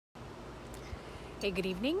Hey, good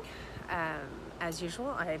evening. As usual,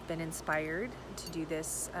 I've been inspired to do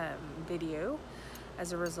this video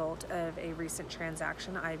as a result of a recent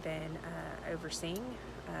transaction I've been overseeing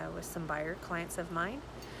with some buyer clients of mine.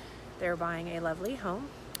 They're buying a lovely home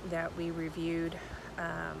that we reviewed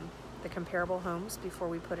the comparable homes before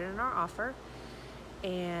we put it in our offer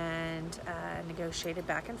and negotiated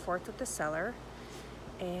back and forth with the seller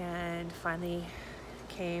and finally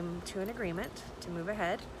came to an agreement to move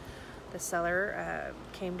ahead. The seller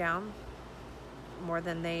came down more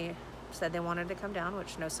than they said they wanted to come down,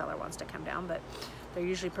 which no seller wants to come down, but they're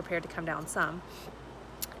usually prepared to come down some.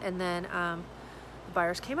 And then the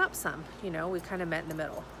buyers came up some. You know, we kind of met in the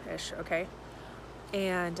middle-ish, okay?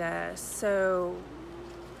 And so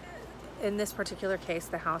in this particular case,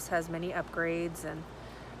 the house has many upgrades and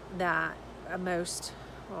that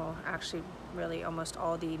really almost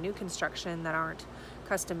all the new construction that aren't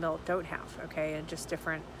custom built don't have, okay? And just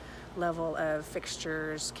different level of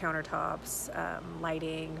fixtures, countertops,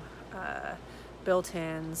 lighting,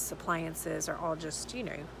 built-ins, appliances are all just, you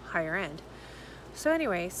know, higher end. So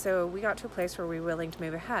anyway, so we got to a place where we were willing to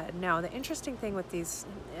move ahead. Now, the interesting thing with these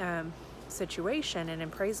situation and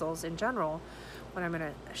appraisals in general, what I'm going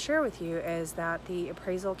to share with you is that the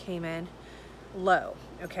appraisal came in low,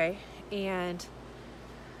 okay? And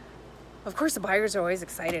of course, the buyers are always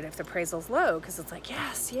excited if the appraisal's low because it's like,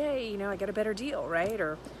 yes, yay, you know, I got a better deal, right?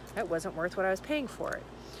 Or it wasn't worth what I was paying for it.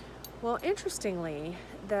 Well, interestingly,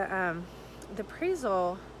 the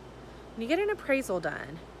appraisal, when you get an appraisal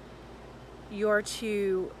done, you're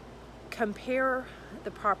to compare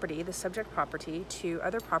the property, the subject property, to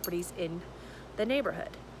other properties in the neighborhood,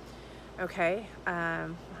 okay?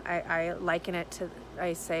 I liken it to,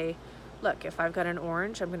 I say, look, if I've got an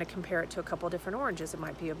orange, I'm going to compare it to a couple different oranges. It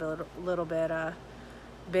might be a little bit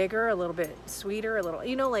bigger, a little bit sweeter, a little,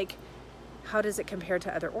 you know, like, how does it compare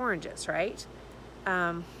to other oranges, right?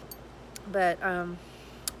 But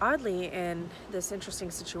oddly, in this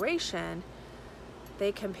interesting situation,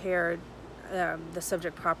 they compared the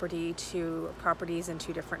subject property to properties in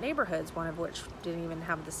two different neighborhoods, one of which didn't even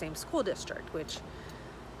have the same school district, which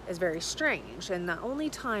is very strange. And the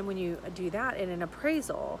only time when you do that in an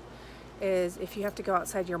appraisal is if you have to go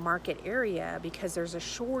outside your market area because there's a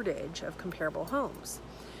shortage of comparable homes.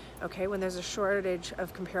 Okay, when there's a shortage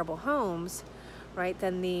of comparable homes, right,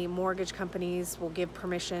 then the mortgage companies will give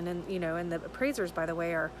permission, and you know, and the appraisers, by the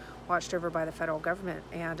way, are watched over by the federal government,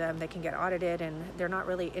 and they can get audited, and they're not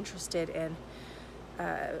really interested in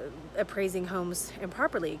appraising homes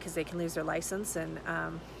improperly because they can lose their license. And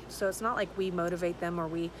so it's not like we motivate them or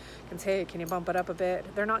we can say, hey, can you bump it up a bit?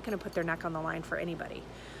 They're not going to put their neck on the line for anybody.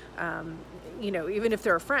 You know, even if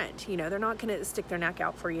they're a friend, you know, they're not going to stick their neck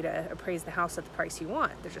out for you to appraise the house at the price you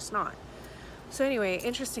want. They're just not. So anyway,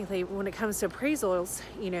 interestingly, when it comes to appraisals,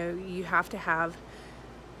 you know, you have to have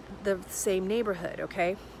the same neighborhood,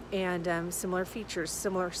 okay? And similar features,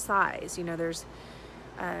 similar size. You know, there's,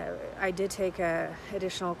 I did take a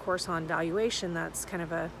additional course on valuation. That's kind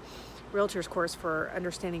of a realtor's course for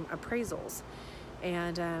understanding appraisals.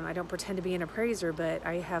 And I don't pretend to be an appraiser, but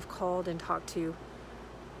I have called and talked to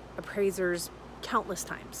appraisers countless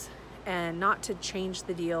times, and not to change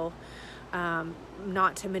the deal,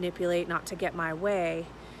 not to manipulate, not to get my way,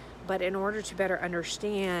 but in order to better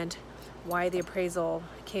understand why the appraisal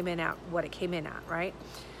came in at what it came in at, right?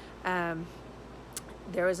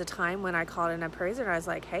 There was a time when I called an appraiser and I was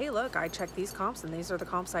like, hey, look, I checked these comps and these are the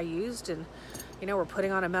comps I used, and you know, we're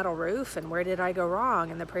putting on a metal roof, and where did I go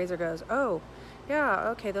wrong? And the appraiser goes, oh yeah,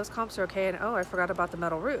 okay, those comps are okay, and oh, I forgot about the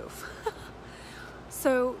metal roof.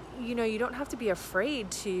 So, you know, you don't have to be afraid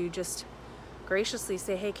to just graciously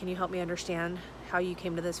say, hey, can you help me understand how you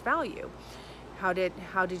came to this value? How did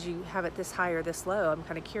you have it this high or this low? I'm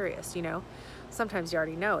kind of curious, you know. Sometimes you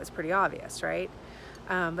already know, it's pretty obvious, right?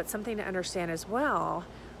 But something to understand as well,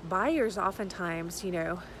 buyers oftentimes, you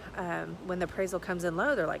know, when the appraisal comes in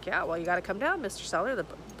low, they're like, yeah, well, you got to come down, Mr. Seller, the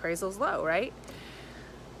appraisal's low, right?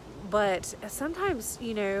 But sometimes,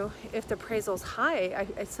 you know, if the appraisal's high,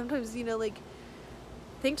 I sometimes, you know, like,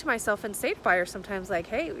 think to myself and say to buyers sometimes, like,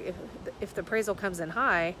 hey, if the appraisal comes in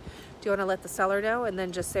high, do you want to let the seller know and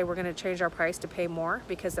then just say we're going to change our price to pay more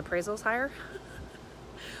because the appraisal's higher?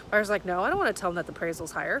 Buyer's like, no, I don't want to tell them that the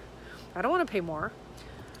appraisal's higher. I don't want to pay more,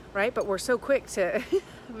 right? But we're so quick to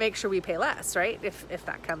make sure we pay less, right? If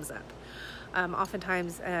that comes up.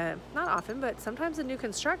 Oftentimes, not often, but sometimes in new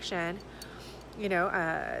construction, you know,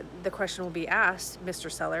 the question will be asked, Mr.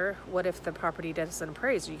 Seller, what if the property doesn't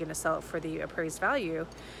appraise? Are you going to sell it for the appraised value?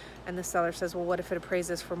 And the seller says, well, what if it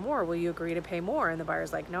appraises for more? Will you agree to pay more? And the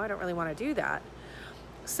buyer's like, no, I don't really want to do that.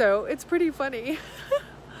 So it's pretty funny.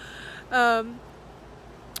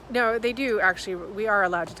 No, they do actually. We are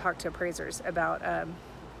allowed to talk to appraisers about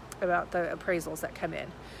the appraisals that come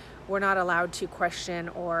in. We're not allowed to question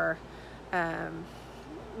or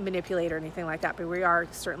manipulate or anything like that, but we are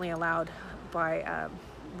certainly allowed by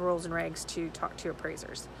rules and regs to talk to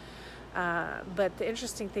appraisers. But the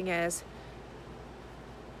interesting thing is,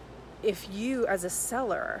 if you as a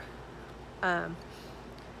seller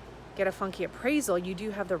get a funky appraisal, you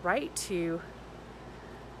do have the right to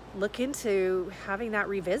look into having that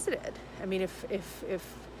revisited. I mean, if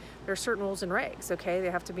there are certain rules and regs, okay, they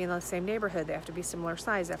have to be in the same neighborhood, they have to be similar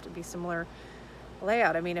size, they have to be similar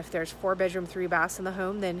layout. I mean, if there's 4-bedroom, 3 baths in the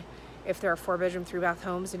home, then if there are 4-bedroom, 3-bath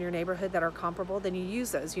homes in your neighborhood that are comparable, then you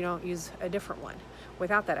use those. You don't use a different one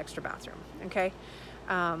without that extra bathroom, okay?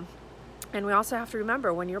 And we also have to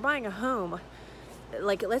remember, when you're buying a home,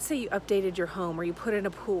 like let's say you updated your home or you put in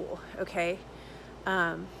a pool, okay?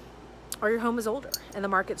 Or your home is older and the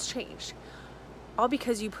market's changed. All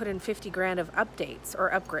because you put in 50 grand of updates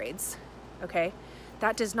or upgrades, okay?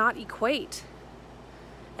 That does not equate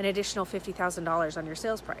an additional $50,000 on your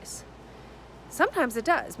sales price. Sometimes it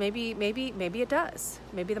does. Maybe it does.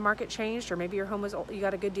 Maybe the market changed, or maybe your home was old, you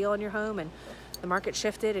got a good deal on your home and the market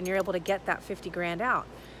shifted and you're able to get that 50 grand out.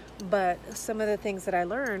 But some of the things that I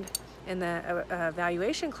learned in the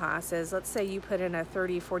valuation class is, let's say you put in a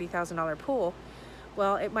 $30,000, $40,000 pool.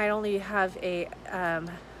 Well, it might only have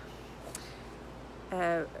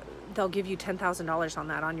they'll give you $10,000 on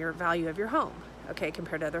that, on your value of your home, okay,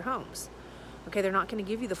 compared to other homes. Okay, they're not going to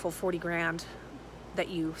give you the full 40 grand that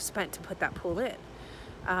you spent to put that pool in.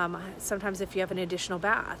 Sometimes if you have an additional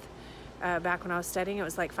bath, back when I was studying, it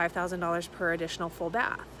was like $5,000 per additional full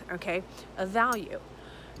bath, okay, of value.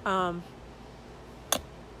 How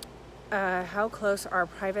close are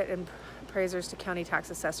private appraisers to county tax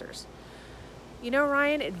assessors? You know,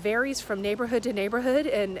 Ryan, it varies from neighborhood to neighborhood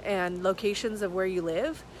and locations of where you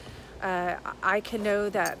live. I can know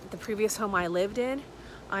that the previous home I lived in,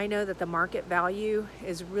 I know that the market value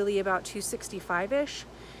is really about 265-ish,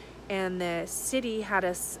 and the city had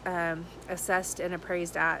us assessed and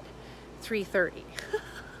appraised at 330.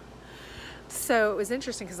 So it was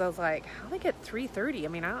interesting because I was like, how do they get 330? I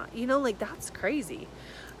mean, you know, like that's crazy.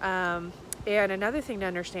 And another thing to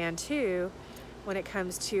understand too, when it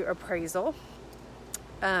comes to appraisal,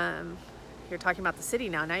 you're talking about the city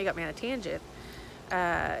now you got me on a tangent.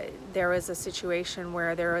 There was a situation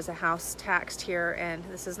where there was a house taxed here, and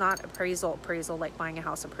this is not appraisal like buying a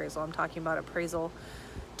house appraisal. I'm talking about appraisal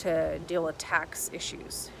to deal with tax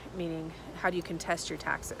issues, meaning how do you contest your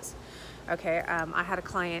taxes. Okay, I had a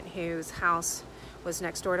client whose house was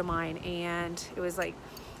next door to mine, and it was like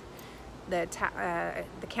the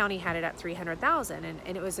county had it at $300,000,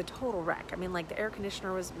 and it was a total wreck. I mean, like the air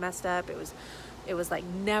conditioner was messed up. It was like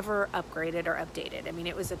never upgraded or updated. I mean,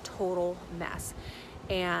 it was a total mess.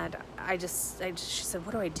 And she said,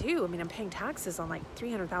 what do I do? I mean, I'm paying taxes on like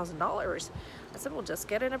 $300,000. I said, well, just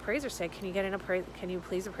get an appraiser. Say, can you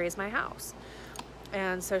please appraise my house?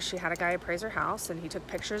 And so she had a guy appraise her house, and he took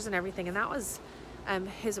pictures and everything. And that was,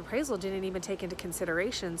 his appraisal didn't even take into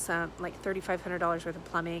consideration some like $3,500 worth of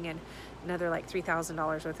plumbing and another like $3,000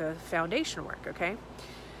 worth of foundation work, okay?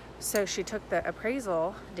 So she took the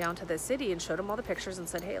appraisal down to the city and showed them all the pictures and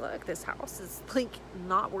said, hey, look, this house is like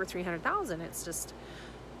not worth $300,000.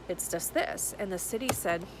 It's just this. And the city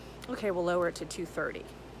said, okay, we'll lower it to $230,000.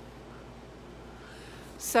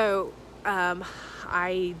 So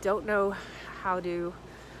I don't know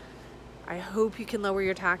I hope you can lower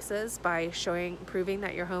your taxes by proving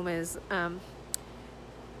that your home is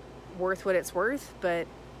worth what it's worth, but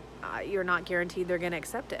you're not guaranteed they're going to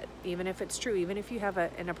accept it, even if it's true, even if you have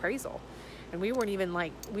an appraisal. And we weren't even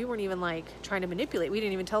like trying to manipulate. We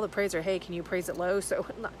didn't even tell the appraiser, hey, can you appraise it low? So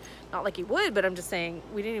not like he would, but I'm just saying,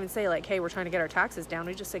 we didn't even say like, hey, we're trying to get our taxes down.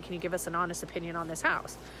 We just said, can you give us an honest opinion on this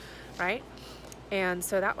house, right? And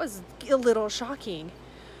so that was a little shocking.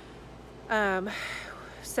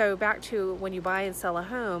 So back to when you buy and sell a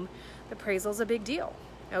home, the appraisal is a big deal,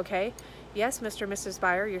 okay? Yes, Mr. and Mrs.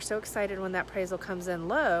 Buyer, you're so excited when that appraisal comes in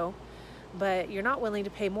low, but you're not willing to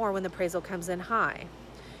pay more when the appraisal comes in high,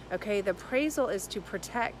 okay? The appraisal is to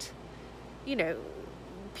protect, you know,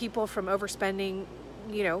 people from overspending,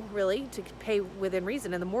 you know, really to pay within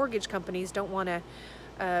reason. And the mortgage companies don't want to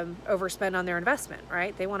overspend on their investment,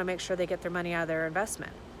 right? They want to make sure they get their money out of their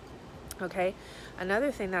investment. Okay,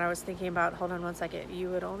 another thing that I was thinking about, hold on one second,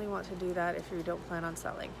 you would only want to do that if you don't plan on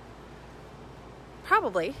selling.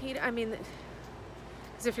 Probably, I mean,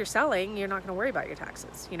 because if you're selling, you're not going to worry about your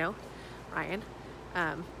taxes, you know, Ryan.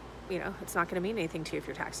 You know, it's not going to mean anything to you if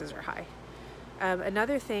your taxes are high.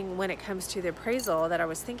 Another thing when it comes to the appraisal that I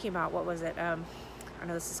was thinking about, what was it? I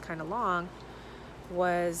know this is kind of long.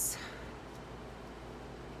 was,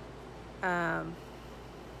 oh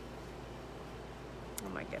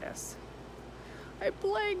my goodness, I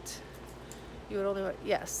blanked. You would only,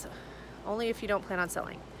 yes, only if you don't plan on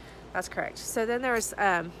selling. That's correct. So then there's,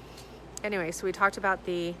 anyway, so we talked about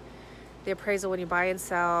the appraisal when you buy and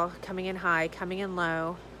sell, coming in high, coming in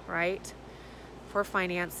low, right? For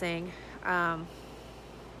financing. That's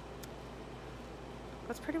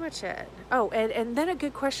pretty much it. Oh, and then a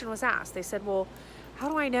good question was asked. They said, well, how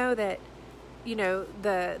do I know that, you know,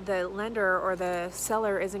 the lender or the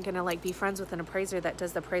seller isn't going to like be friends with an appraiser that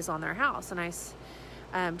does the appraisal on their house? And I,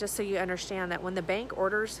 just so you understand that when the bank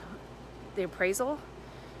orders the appraisal,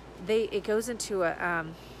 it goes into a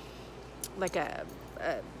like a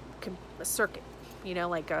circuit, you know,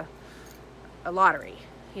 like a lottery,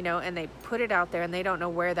 you know, and they put it out there and they don't know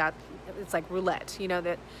where that, it's like roulette, you know,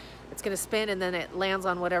 that it's going to spin and then it lands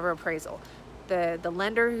on whatever appraisal. The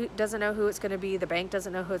lender doesn't know who it's going to be. The bank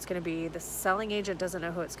doesn't know who it's going to be. The selling agent doesn't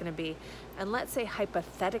know who it's going to be. And let's say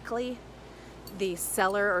hypothetically, the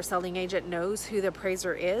seller or selling agent knows who the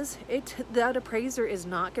appraiser is. That appraiser is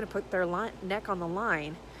not going to put their neck on the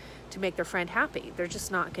line to make their friend happy. They're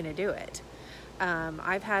just not going to do it.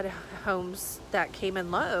 I've had homes that came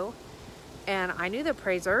in low, and I knew the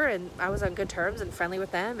appraiser, and I was on good terms and friendly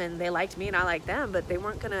with them, and they liked me and I liked them, but they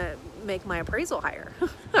weren't going to make my appraisal higher.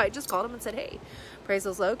 I just called them and said, hey,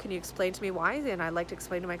 appraisal's low. Can you explain to me why? And I'd like to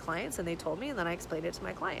explain to my clients, and they told me, and then I explained it to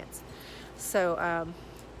my clients. So,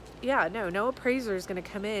 yeah, no appraiser is going to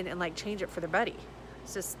come in and like change it for their buddy.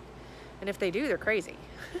 It's just, and if they do, they're crazy.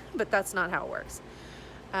 But that's not how it works.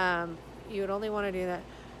 You would only want to do that.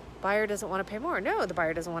 Buyer doesn't want to pay more. No, the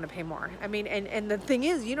buyer doesn't want to pay more. I mean, and the thing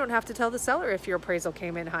is, you don't have to tell the seller if your appraisal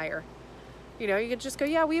came in higher. You know, you can just go,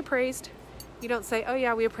 yeah, we appraised. You don't say, oh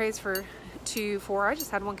yeah, we appraised for 2-4. I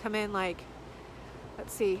just had one come in like,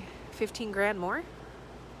 let's see, 15 grand more.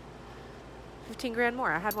 15 grand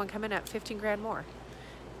more. I had one come in at 15 grand more.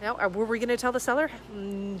 No, were we going to tell the seller?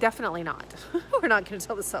 Definitely not. We're not going to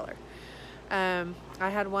tell the seller. I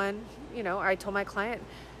had one, you know, I told my client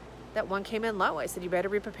that one came in low. I said, you better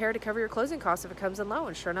be prepared to cover your closing costs if it comes in low.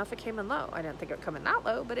 And sure enough, it came in low. I didn't think it would come in that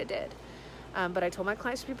low, but it did. But I told my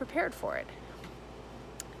clients to be prepared for it.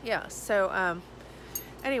 Yeah. So,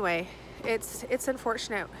 anyway, it's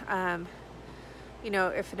unfortunate. You know,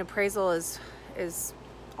 if an appraisal is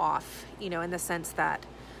off, you know, in the sense that,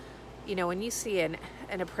 you know, when you see an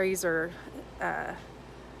appraiser,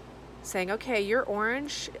 saying, okay, you're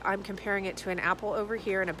orange, I'm comparing it to an apple over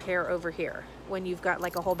here and a pear over here, when you've got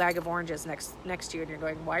like a whole bag of oranges next to you, and you're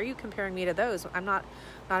going, why are you comparing me to those? I'm not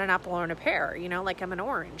an apple or a pear, you know, like I'm an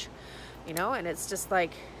orange, you know. And it's just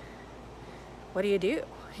like, what do?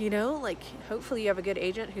 You know, like, hopefully you have a good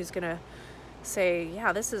agent who's gonna say,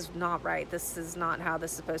 yeah, this is not right, this is not how this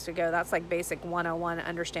is supposed to go. That's like basic 101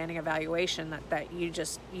 understanding evaluation, that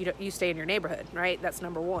you stay in your neighborhood, right? That's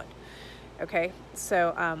number one. Okay,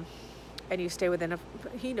 so and you stay within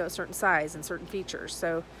a certain size and certain features.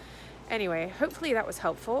 So anyway, hopefully that was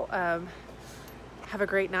helpful. Have a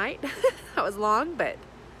great night. That was long, but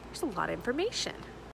there's a lot of information.